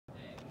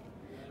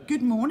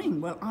Good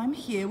morning. Well, I'm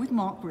here with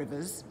Marc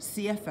Rivers,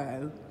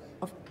 CFO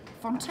of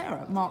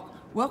Fonterra. Marc,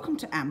 welcome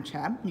to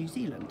AmCham, New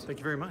Zealand. Thank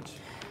you very much.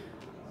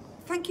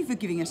 Thank you for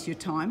giving us your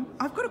time.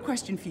 I've got a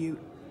question for you.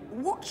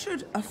 What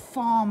should a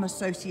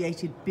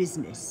farm-associated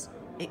business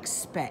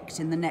expect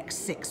in the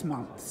next 6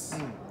 months?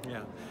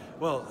 Yeah.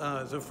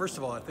 Well, so first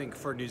of all, I think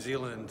for New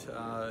Zealand,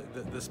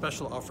 the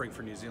special offering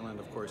for New Zealand,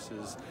 of course,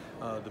 is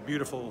the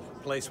beautiful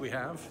place we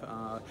have.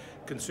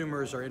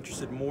 Consumers are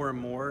interested more and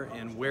more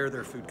in where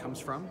their food comes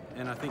from,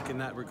 and I think in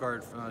that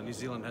regard, New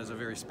Zealand has a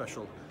very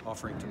special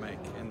offering to make.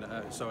 And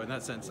so in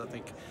that sense, I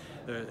think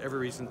there's every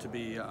reason to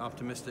be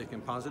optimistic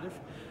and positive,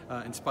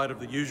 in spite of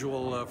the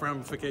usual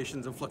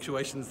ramifications and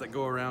fluctuations that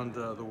go around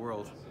the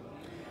world.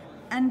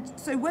 And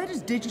so where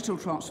does digital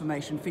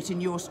transformation fit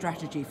in your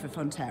strategy for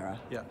Fonterra?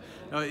 Yeah,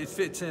 no, it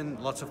fits in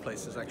lots of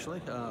places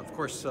actually. Of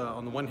course,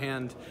 on the one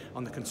hand,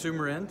 on the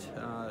consumer end,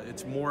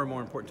 it's more and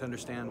more important to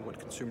understand what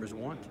consumers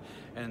want,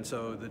 and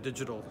so the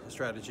digital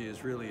strategy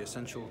is really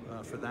essential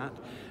for that.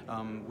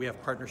 We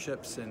have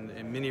partnerships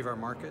in many of our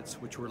markets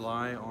which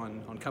rely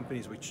on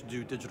companies which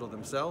do digital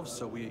themselves,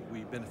 so we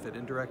benefit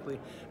indirectly,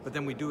 but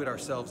then we do it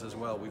ourselves as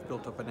well. We've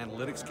built up an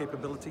analytics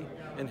capability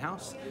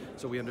in-house,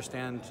 so we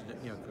understand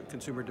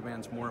consumer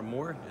demands more and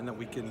more, and that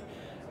we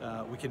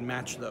can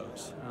match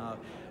those.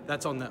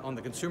 That's on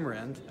the consumer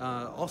end.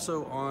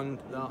 Also on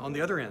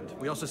the other end,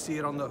 we also see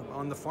it on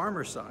the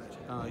farmer side,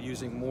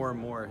 using more and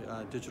more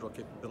digital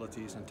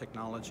capabilities and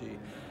technology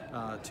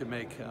to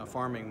make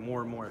farming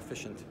more and more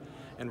efficient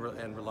and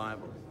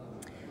reliable.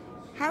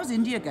 How's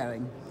India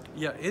going?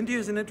 Yeah, India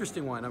is an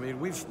interesting one. I mean,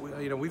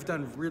 we've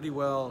done really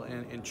well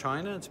in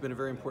China. It's been a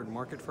very important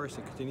market for us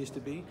and continues to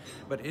be.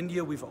 But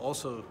India, we've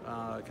also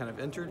kind of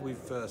entered.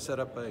 We've set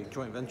up a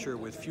joint venture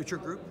with Future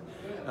Group,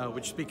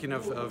 which, speaking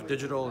of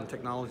digital and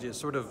technology, is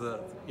sort of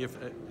the,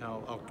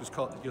 I'll just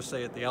call it, you'll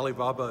say it, the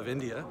Alibaba of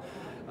India.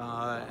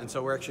 And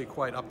so we're actually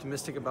quite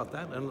optimistic about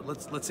that. And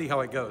let's see how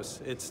it goes.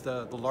 It's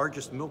the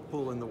largest milk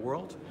pool in the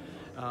world.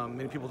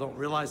 Many people don't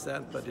realize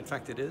that, but in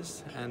fact it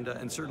is.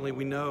 And certainly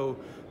we know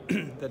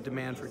that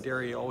demand for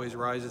dairy always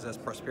rises as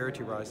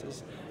prosperity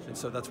rises. And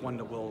so that's one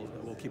that we'll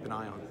keep an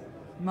eye on.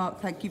 Marc,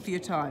 thank you for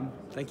your time.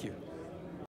 Thank you.